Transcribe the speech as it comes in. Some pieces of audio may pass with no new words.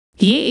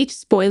DAH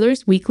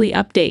Spoilers Weekly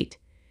Update.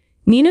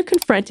 Nina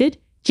confronted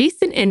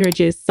Jason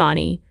Enrages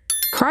Sonny.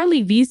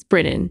 Carly vs.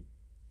 Brennan.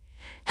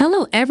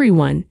 Hello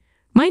everyone,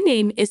 my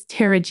name is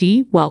Tara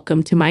G.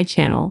 Welcome to my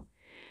channel.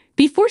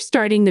 Before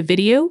starting the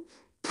video,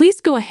 please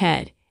go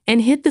ahead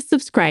and hit the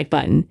subscribe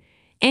button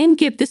and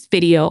give this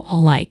video a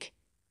like.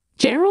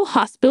 General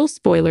Hospital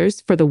spoilers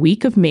for the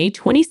week of May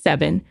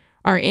 27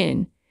 are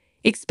in.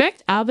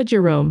 Expect Alva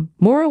Jerome,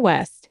 Maura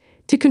West,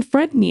 to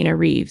confront Nina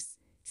Reeves,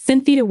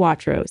 Cynthia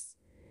Watros.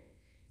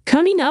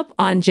 Coming up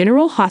on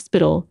General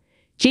Hospital,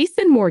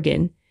 Jason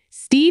Morgan,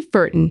 Steve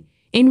Burton,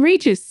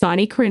 Enrages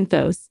Sonny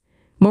Corinthos,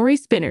 Maury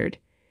Spinnard,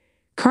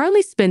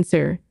 Carly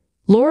Spencer,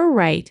 Laura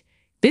Wright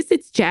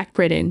visits Jack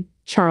Brennan,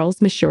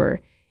 Charles Mashur,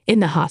 in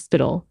the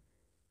hospital.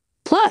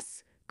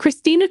 Plus,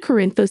 Christina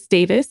Corinthos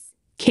Davis,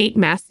 Kate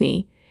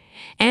Masney,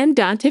 and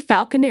Dante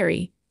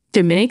Falconeri,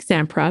 Dominic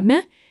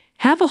Zamprameh,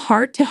 have a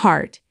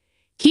heart-to-heart.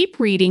 Keep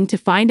reading to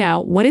find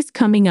out what is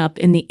coming up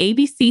in the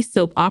ABC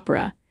soap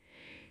opera.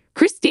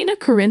 Christina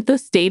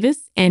Corinthos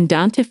Davis and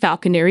Dante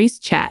Falconeri's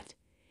chat.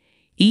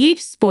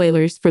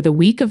 Spoilers for the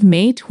week of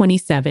May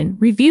 27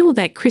 reveal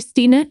that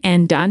Christina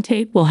and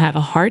Dante will have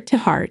a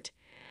heart-to-heart.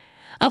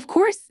 Of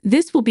course,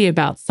 this will be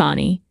about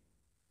Sonny.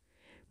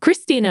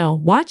 Christina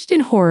watched in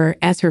horror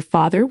as her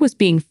father was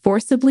being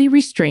forcibly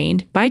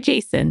restrained by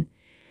Jason.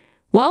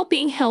 While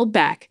being held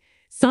back,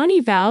 Sonny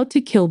vowed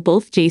to kill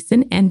both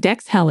Jason and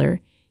Dex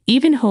Heller,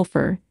 even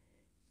Hofer.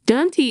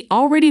 Dante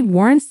already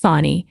warned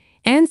Sonny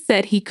and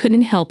said he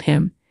couldn't help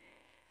him.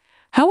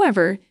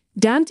 However,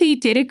 Dante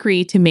did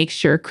agree to make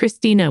sure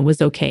Christina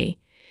was okay.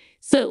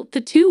 So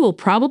the two will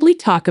probably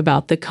talk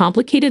about the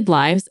complicated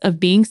lives of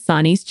being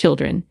Sonny's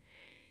children.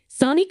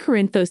 Sonny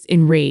Corinthos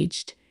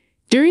enraged.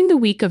 During the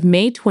week of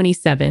May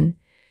 27,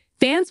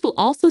 fans will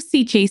also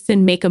see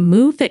Jason make a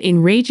move that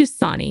enrages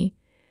Sonny.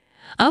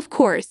 Of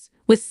course,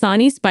 with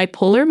Sonny's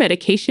bipolar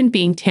medication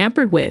being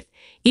tampered with,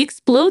 he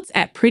explodes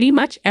at pretty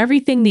much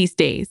everything these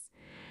days.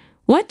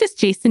 What does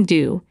Jason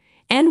do?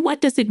 And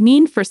what does it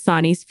mean for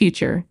Sonny's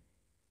future?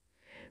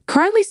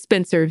 Carly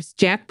Spencer's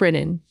Jack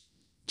Brennan.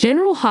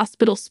 General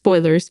Hospital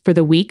spoilers for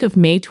the week of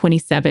May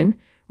 27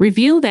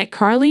 reveal that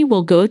Carly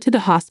will go to the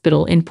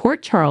hospital in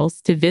Port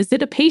Charles to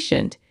visit a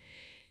patient.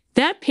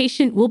 That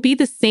patient will be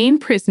the same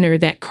prisoner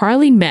that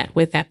Carly met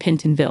with at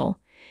Pentonville.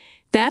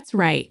 That's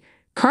right,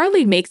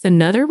 Carly makes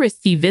another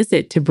risky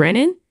visit to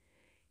Brennan.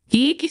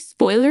 Geek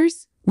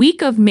spoilers,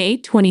 week of May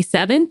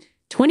 27,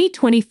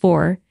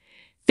 2024.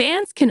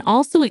 Fans can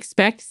also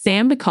expect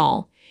Sam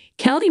McCall,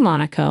 Kelly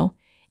Monaco,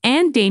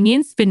 and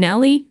Damian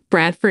Spinelli,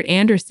 Bradford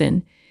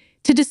Anderson,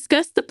 to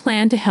discuss the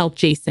plan to help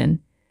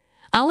Jason.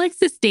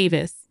 Alexis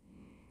Davis,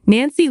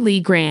 Nancy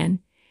Lee Gran,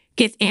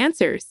 gets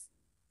answers.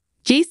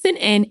 Jason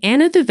and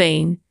Anna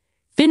Devane,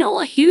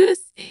 Finola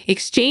Hughes,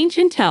 exchange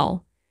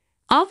intel.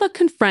 Alva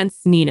confronts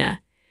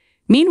Nina.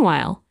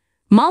 Meanwhile,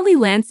 Molly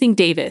Lansing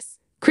Davis,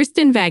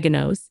 Kristen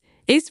Vaganos,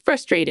 is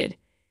frustrated.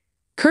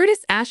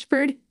 Curtis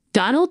Ashford,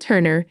 Donald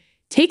Turner,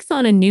 takes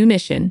on a new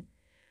mission.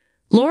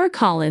 Laura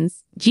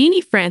Collins, Jeannie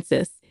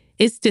Francis,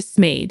 is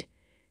dismayed.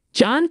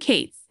 John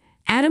Cates,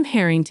 Adam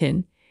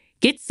Harrington,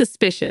 gets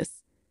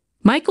suspicious.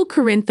 Michael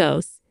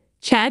Corinthos,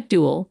 Chad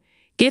Duell,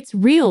 gets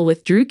real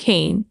with Drew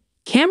Kane,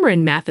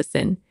 Cameron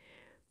Matheson.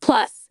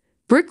 Plus,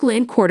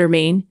 Brooklyn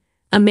Quartermain,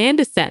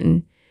 Amanda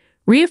Seton,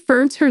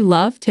 reaffirms her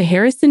love to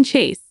Harrison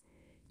Chase,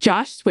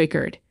 Josh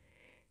Swickard.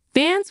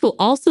 Fans will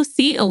also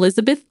see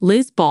Elizabeth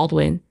Liz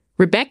Baldwin,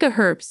 Rebecca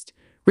Herbst,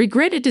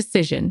 regret a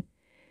decision.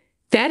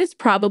 That is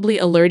probably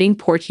alerting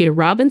Portia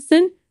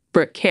Robinson,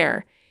 Brooke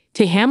Kerr,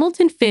 to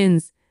Hamilton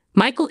Finn's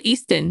Michael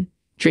Easton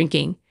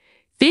drinking.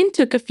 Finn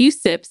took a few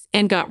sips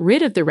and got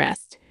rid of the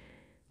rest.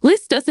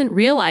 Liz doesn't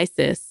realize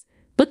this,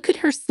 but could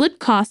her slip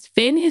cost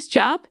Finn his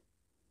job?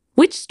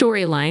 Which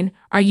storyline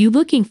are you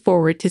looking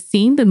forward to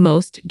seeing the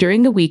most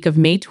during the week of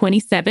May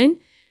 27,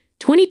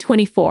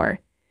 2024?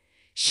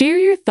 Share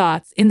your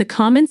thoughts in the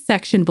comments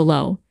section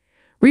below.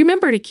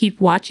 Remember to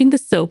keep watching the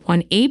soap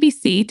on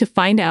ABC to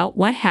find out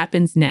what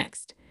happens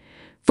next.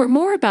 For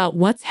more about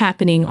what's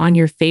happening on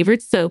your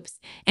favorite soaps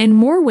and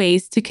more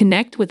ways to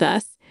connect with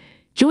us,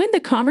 join the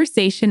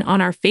conversation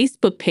on our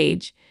Facebook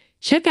page,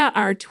 check out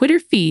our Twitter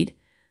feed,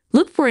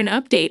 look for an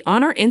update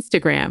on our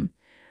Instagram,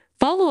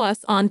 follow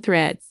us on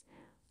Threads,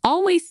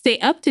 always stay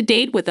up to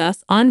date with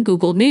us on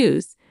Google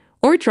News,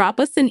 or drop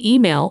us an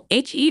email,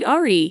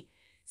 HERE.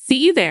 See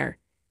you there.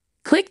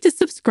 Click to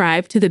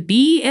subscribe to the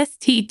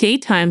BEST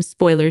Daytime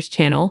Spoilers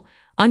channel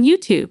on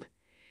YouTube.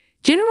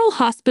 General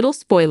Hospital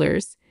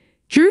spoilers.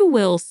 Drew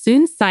will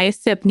soon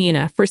sidestep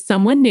Nina for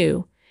someone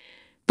new.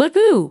 But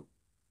who?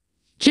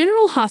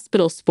 General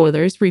Hospital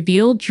spoilers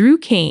reveal Drew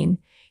Kane,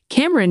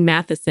 Cameron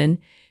Matheson,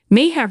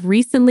 may have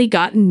recently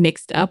gotten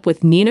mixed up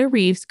with Nina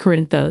Reeves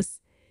Corinthos,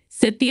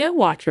 Cynthia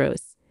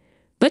Watros.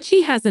 But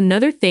she has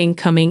another thing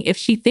coming if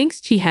she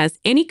thinks she has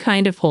any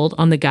kind of hold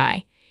on the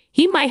guy.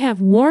 He might have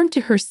warmed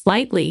to her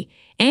slightly,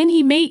 and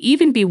he may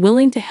even be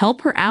willing to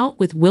help her out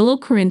with Willow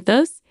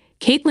Corinthos,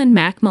 Caitlin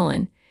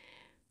Macmillan.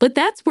 But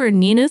that's where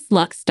Nina's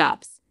luck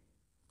stops.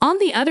 On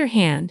the other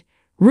hand,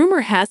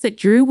 Rumor has it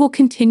Drew will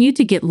continue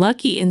to get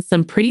lucky in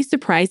some pretty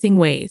surprising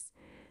ways.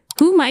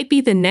 Who might be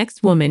the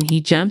next woman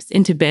he jumps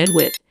into bed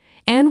with?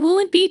 And will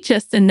it be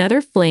just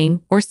another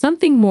fling or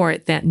something more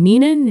that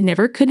Nina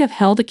never could have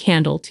held a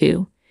candle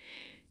to?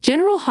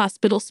 General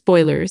Hospital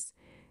spoilers.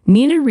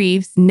 Nina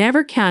Reeves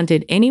never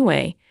counted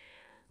anyway.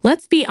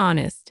 Let's be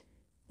honest.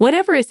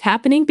 Whatever is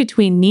happening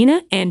between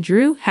Nina and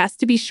Drew has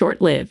to be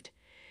short-lived.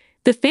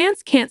 The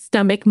fans can't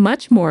stomach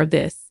much more of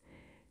this.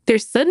 Their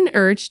sudden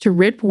urge to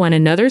rip one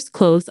another's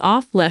clothes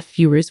off left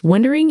viewers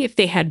wondering if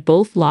they had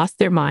both lost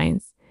their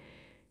minds.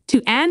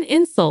 To add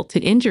insult to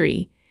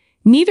injury,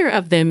 neither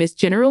of them is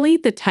generally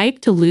the type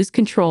to lose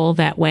control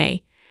that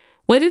way.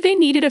 Whether they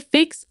needed a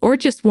fix or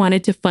just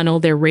wanted to funnel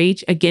their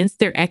rage against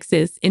their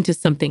exes into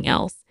something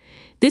else,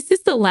 this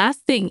is the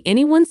last thing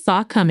anyone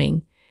saw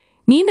coming.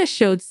 Nina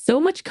showed so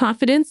much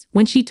confidence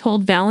when she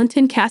told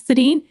Valentin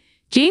Cassadine,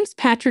 James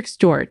Patrick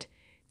Stewart,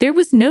 there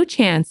was no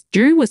chance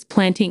Drew was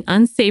planting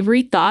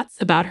unsavory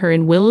thoughts about her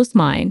in Willow's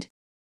mind.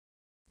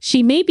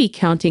 She may be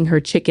counting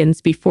her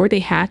chickens before they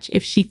hatch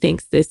if she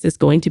thinks this is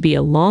going to be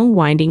a long,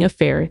 winding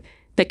affair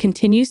that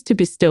continues to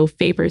bestow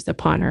favors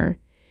upon her.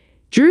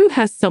 Drew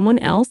has someone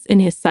else in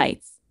his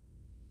sights.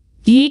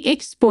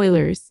 DH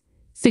spoilers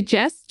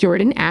suggests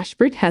Jordan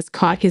Ashford has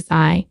caught his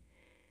eye.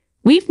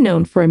 We've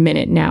known for a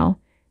minute now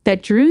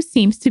that Drew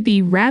seems to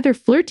be rather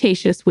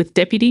flirtatious with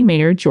Deputy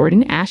Mayor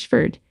Jordan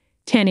Ashford,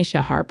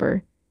 Tanisha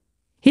Harper.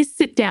 His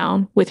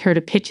sit-down with her to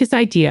pitch his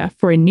idea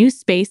for a new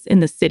space in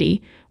the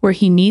city where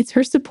he needs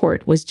her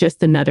support was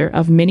just another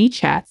of many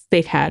chats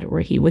they've had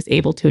where he was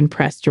able to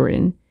impress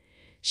Jordan.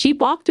 She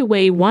walked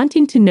away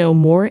wanting to know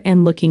more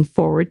and looking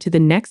forward to the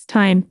next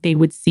time they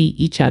would see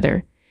each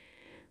other.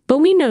 But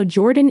we know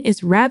Jordan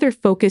is rather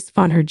focused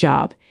on her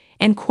job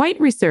and quite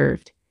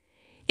reserved.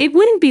 It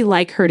wouldn't be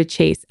like her to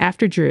chase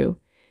after Drew.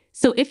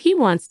 So if he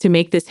wants to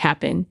make this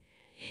happen,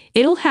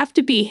 it'll have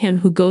to be him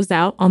who goes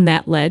out on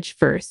that ledge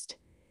first.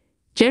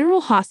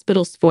 General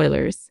Hospital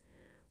spoilers.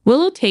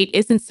 Willow Tate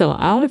isn't so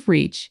out of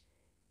reach.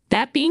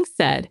 That being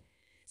said,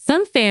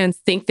 some fans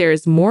think there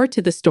is more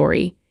to the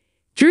story.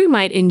 Drew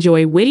might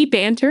enjoy witty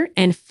banter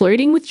and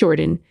flirting with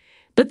Jordan,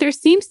 but there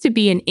seems to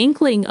be an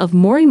inkling of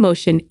more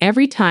emotion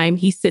every time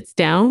he sits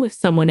down with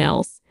someone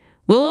else.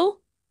 Willow?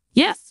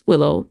 Yes,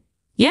 Willow.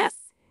 Yes,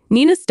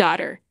 Nina's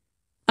daughter.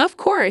 Of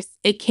course,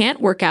 it can't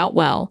work out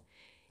well.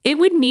 It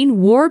would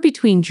mean war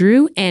between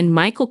Drew and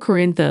Michael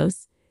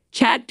Corinthos,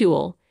 Chad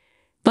Duell.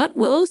 But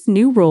Willow's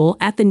new role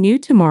at the New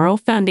Tomorrow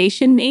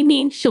Foundation may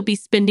mean she'll be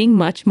spending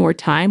much more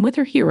time with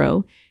her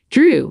hero,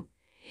 Drew.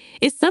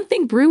 Is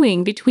something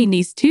brewing between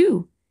these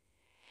two?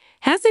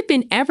 Has it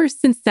been ever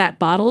since that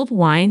bottle of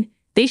wine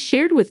they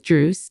shared with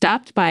Drew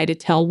stopped by to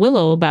tell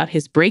Willow about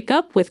his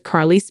breakup with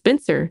Carly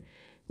Spencer?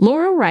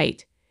 Laura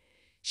Wright.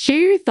 Share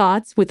your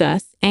thoughts with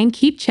us and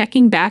keep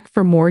checking back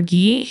for more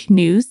GH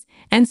news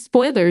and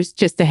spoilers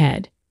just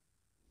ahead.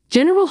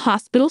 General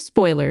Hospital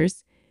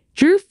spoilers.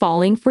 Drew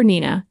falling for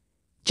Nina.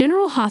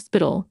 General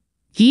Hospital.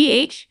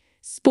 GH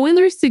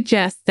spoilers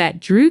suggest that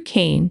Drew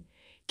Cameron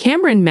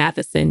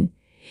Matheson,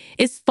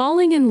 is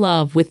falling in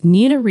love with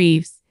Nina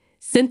Reeves,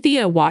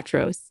 Cynthia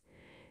Watros.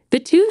 The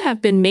two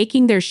have been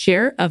making their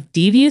share of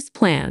devious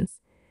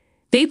plans.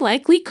 They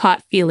likely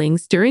caught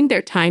feelings during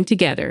their time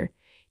together.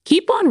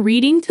 Keep on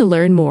reading to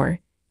learn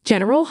more.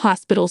 General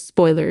Hospital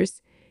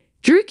spoilers.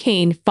 Drew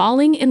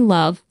falling in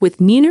love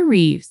with Nina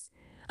Reeves.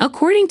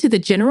 According to the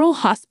General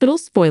Hospital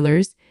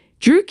spoilers,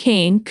 Drew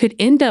could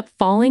end up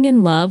falling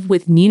in love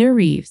with Nina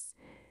Reeves.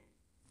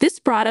 This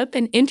brought up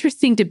an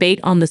interesting debate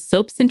on the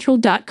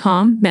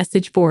SoapCentral.com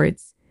message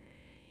boards.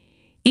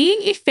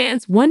 EA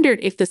fans wondered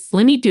if the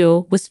Slimmy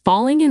duo was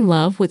falling in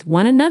love with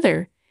one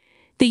another.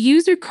 The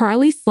user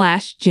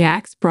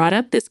Carly/Jax brought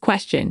up this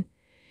question.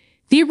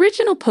 The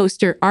original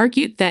poster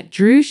argued that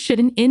Drew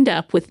shouldn't end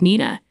up with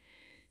Nina.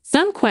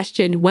 Some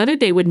questioned whether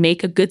they would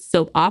make a good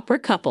soap opera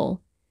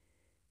couple.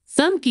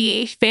 Some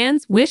GH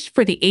fans wished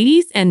for the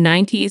 80s and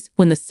 90s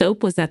when the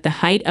soap was at the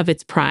height of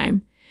its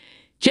prime.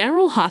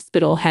 General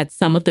Hospital had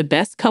some of the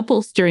best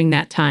couples during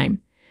that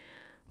time.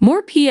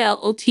 More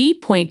PLOT.GRBAGE.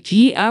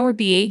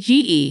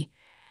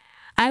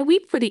 I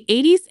weep for the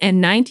 80s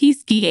and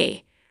 90s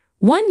GA.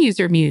 One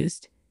user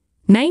mused.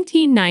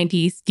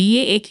 1990s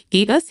GA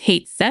gave us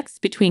hate sex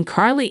between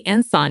Carly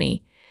and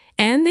Sonny,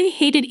 and they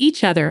hated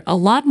each other a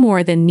lot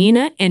more than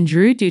Nina and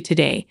Drew do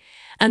today.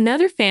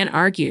 Another fan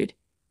argued,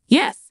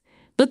 yes,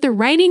 but the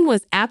writing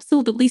was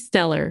absolutely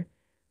stellar.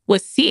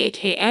 Was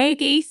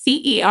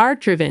CHACER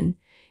driven?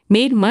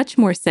 Made much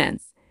more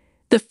sense.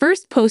 The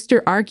first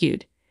poster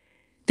argued.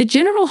 The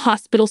General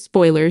Hospital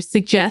spoilers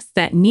suggest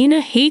that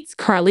Nina hates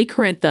Carly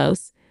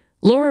Corinthos.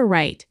 Laura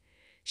Wright.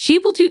 She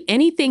will do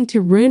anything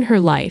to ruin her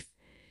life.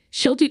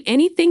 She'll do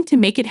anything to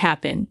make it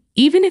happen,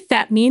 even if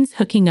that means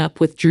hooking up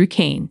with Drew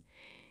Cain.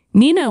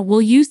 Nina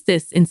will use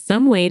this in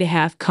some way to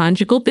have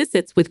conjugal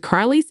visits with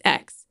Carly's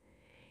ex.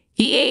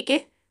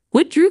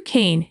 Would Drew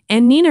Cain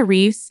and Nina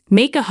Reeves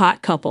make a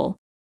hot couple?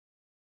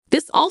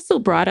 This also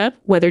brought up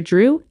whether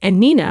Drew and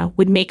Nina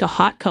would make a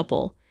hot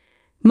couple.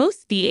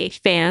 Most VH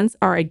fans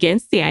are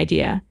against the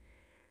idea.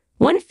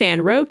 One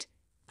fan wrote,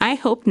 "I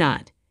hope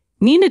not.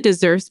 Nina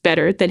deserves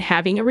better than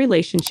having a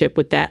relationship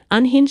with that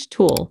unhinged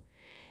tool.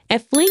 A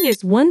fling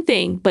is one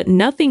thing, but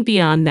nothing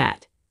beyond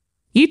that."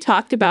 You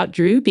talked about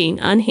Drew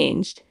being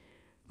unhinged.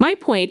 My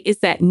point is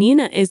that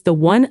Nina is the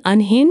one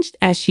unhinged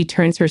as she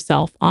turns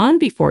herself on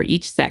before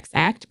each sex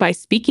act by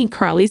speaking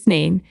Carly's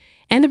name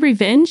and the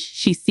revenge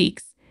she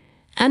seeks.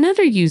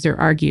 Another user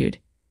argued.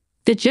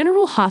 The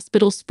General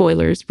Hospital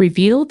spoilers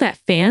reveal that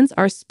fans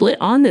are split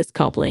on this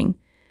coupling.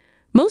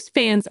 Most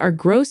fans are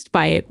grossed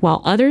by it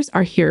while others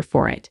are here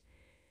for it.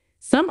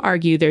 Some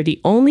argue they're the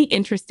only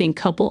interesting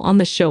couple on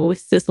the show with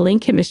sizzling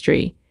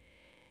chemistry.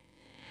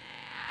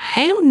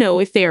 I don't know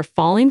if they are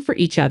falling for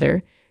each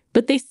other,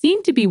 but they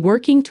seem to be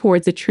working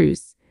towards a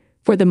truce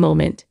for the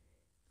moment.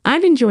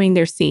 I'm enjoying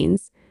their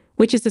scenes,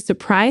 which is a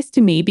surprise to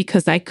me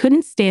because I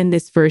couldn't stand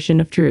this version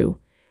of Drew.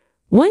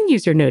 One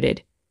user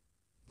noted,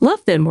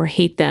 "Love them or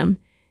hate them,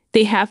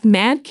 they have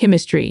mad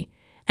chemistry."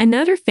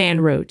 Another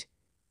fan wrote,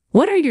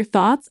 "What are your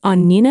thoughts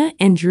on Nina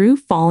and Drew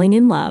falling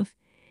in love?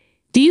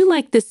 Do you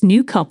like this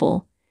new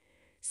couple?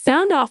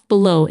 Sound off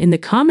below in the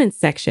comments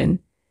section."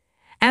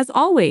 As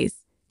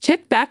always,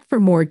 check back for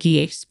more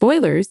GH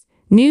spoilers,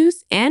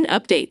 news, and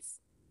updates.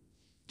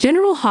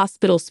 General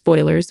Hospital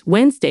spoilers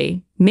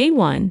Wednesday, May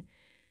 1.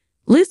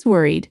 Liz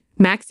worried,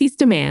 Maxie's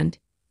demand,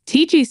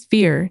 TJ's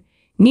fear,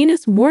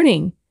 Nina's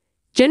warning.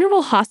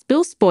 General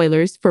Hospital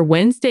spoilers for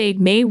Wednesday,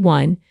 May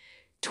 1,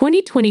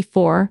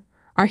 2024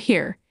 are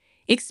here.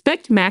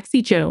 Expect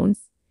Maxie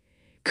Jones,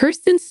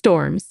 Kirsten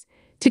Storms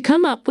to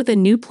come up with a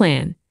new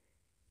plan.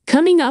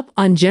 Coming up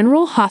on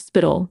General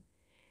Hospital,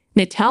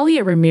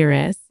 Natalia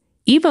Ramirez,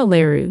 Eva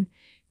Leroux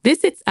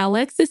visits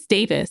Alexis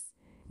Davis,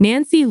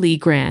 Nancy Lee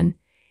Gran,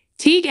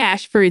 Teague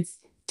Ashford's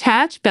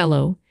Taj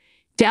Bello,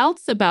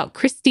 doubts about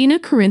Christina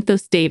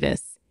Corinthos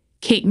Davis,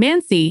 Kate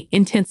Mancy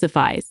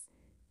intensifies.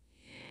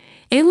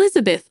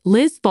 Elizabeth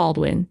Liz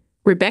Baldwin,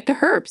 Rebecca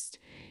Herbst,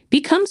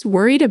 becomes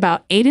worried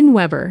about Aiden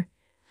Weber,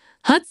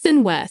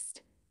 Hudson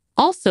West.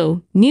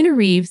 Also, Nina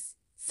Reeves,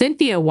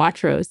 Cynthia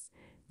Watros,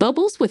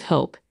 bubbles with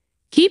hope.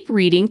 Keep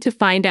reading to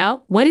find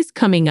out what is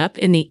coming up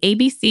in the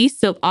ABC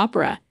soap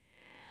opera.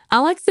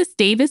 Alexis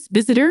Davis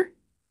visitor?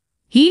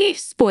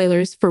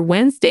 Spoilers for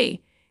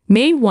Wednesday,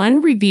 May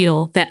 1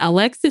 reveal that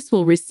Alexis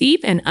will receive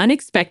an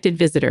unexpected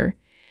visitor.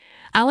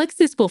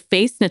 Alexis will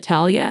face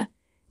Natalia.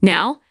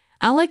 Now,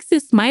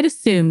 Alexis might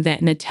assume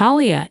that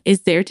Natalia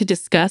is there to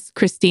discuss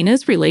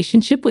Christina's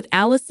relationship with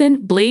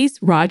Allison Blaze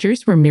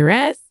Rogers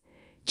Ramirez,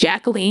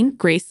 Jacqueline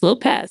Grace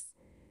Lopez.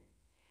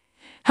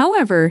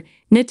 However,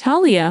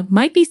 Natalia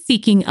might be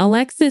seeking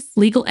Alexis'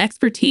 legal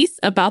expertise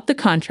about the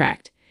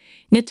contract.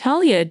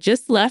 Natalia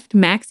just left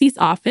Maxie's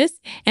office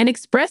and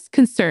expressed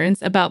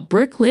concerns about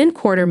Brooklyn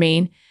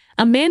Quartermain,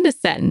 Amanda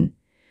Seton.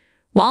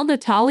 While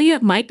Natalia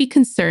might be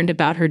concerned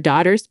about her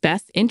daughter's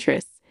best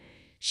interests,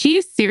 she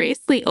is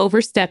seriously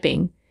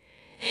overstepping,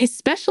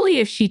 especially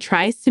if she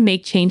tries to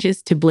make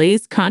changes to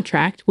Blaze's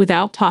contract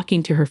without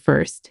talking to her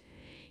first.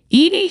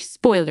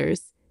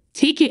 Spoilers,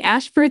 TK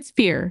Ashford's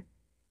fear.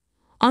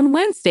 On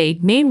Wednesday,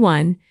 May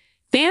 1,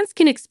 fans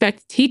can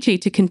expect TJ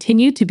to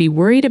continue to be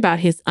worried about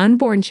his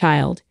unborn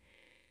child.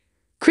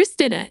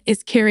 Christina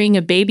is carrying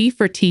a baby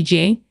for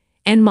TJ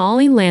and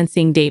Molly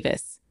Lansing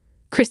Davis.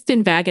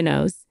 Kristen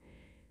Vaganos.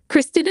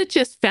 Christina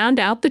just found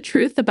out the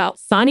truth about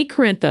Sonny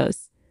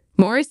Corinthos.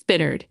 Morris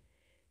Binnard.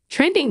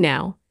 Trending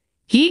now.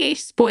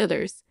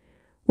 Spoilers.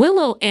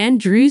 Willow and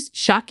Drew's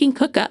shocking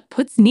hookup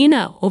puts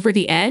Nina over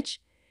the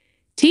edge.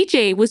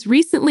 TJ was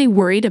recently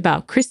worried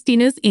about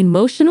Christina's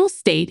emotional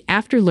state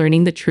after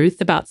learning the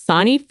truth about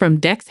Sonny from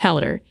Dex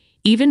Heller,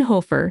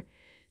 Hofer.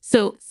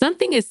 So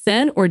something is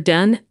said or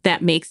done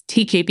that makes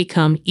TJ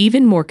become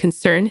even more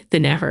concerned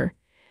than ever.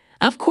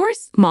 Of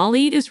course,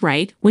 Molly is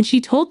right when she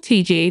told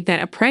TJ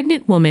that a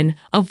pregnant woman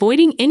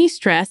avoiding any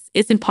stress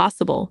is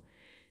impossible.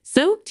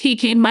 So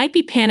TJ might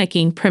be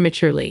panicking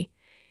prematurely.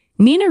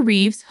 Nina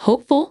Reeves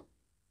hopeful?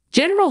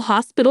 General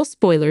Hospital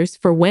spoilers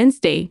for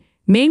Wednesday,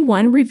 May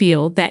 1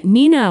 reveal that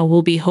Nina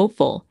will be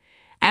hopeful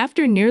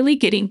after nearly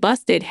getting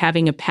busted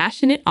having a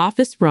passionate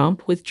office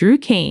romp with Drew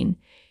Kane.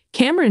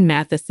 Cameron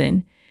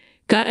Matheson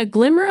got a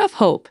glimmer of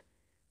hope.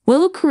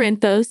 Willow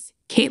Corinthos,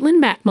 Caitlin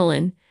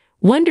Macmillan,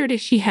 wondered if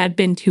she had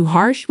been too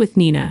harsh with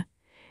Nina.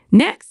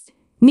 Next,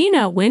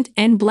 Nina went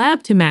and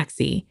blabbed to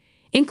Maxie,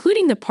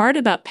 including the part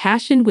about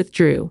passion with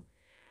Drew.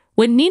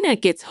 When Nina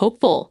gets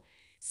hopeful,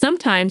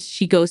 sometimes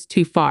she goes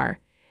too far.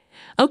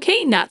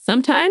 Okay, not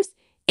sometimes,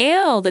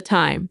 all the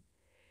time.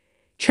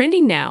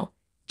 Trending now,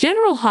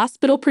 General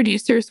Hospital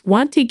producers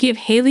want to give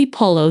Haley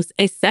Polos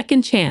a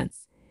second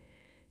chance.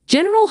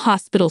 General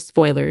Hospital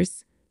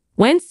spoilers.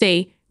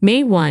 Wednesday,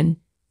 May 1,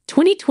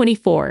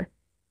 2024.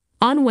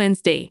 On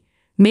Wednesday,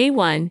 May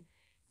 1,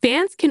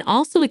 fans can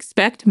also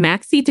expect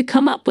Maxie to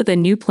come up with a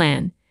new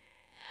plan.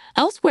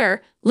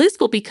 Elsewhere, Liz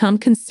will become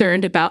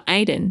concerned about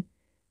Aiden.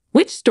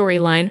 Which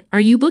storyline are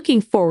you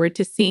looking forward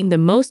to seeing the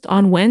most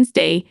on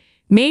Wednesday,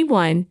 May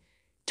 1,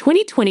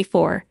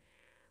 2024?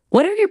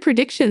 What are your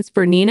predictions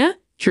for Nina,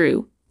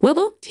 Drew,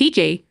 Willow,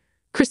 TJ,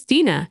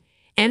 Christina,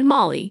 and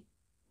Molly?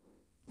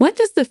 What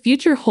does the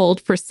future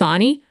hold for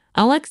Sonny,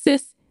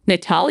 Alexis,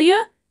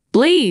 Natalia,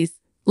 Blaze,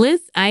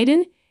 Liz,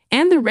 Aiden,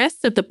 and the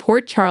rest of the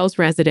Port Charles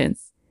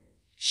residents?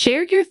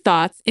 Share your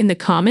thoughts in the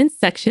comments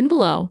section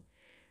below.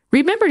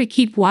 Remember to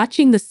keep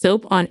watching the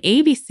soap on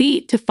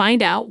ABC to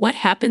find out what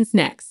happens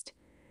next.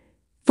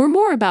 For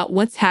more about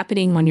what's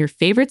happening on your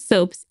favorite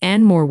soaps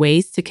and more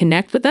ways to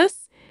connect with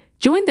us,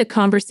 join the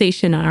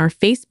conversation on our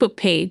Facebook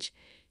page.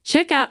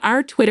 Check out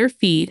our Twitter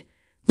feed.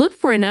 Look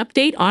for an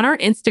update on our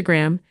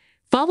Instagram.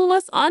 Follow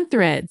us on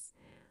Threads.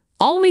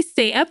 Always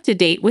stay up to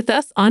date with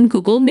us on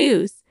Google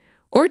News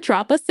or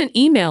drop us an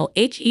email,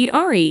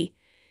 HERE.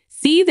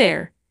 See you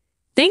there.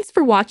 Thanks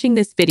for watching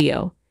this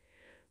video.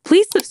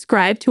 Please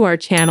subscribe to our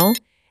channel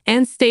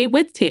and stay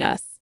with us.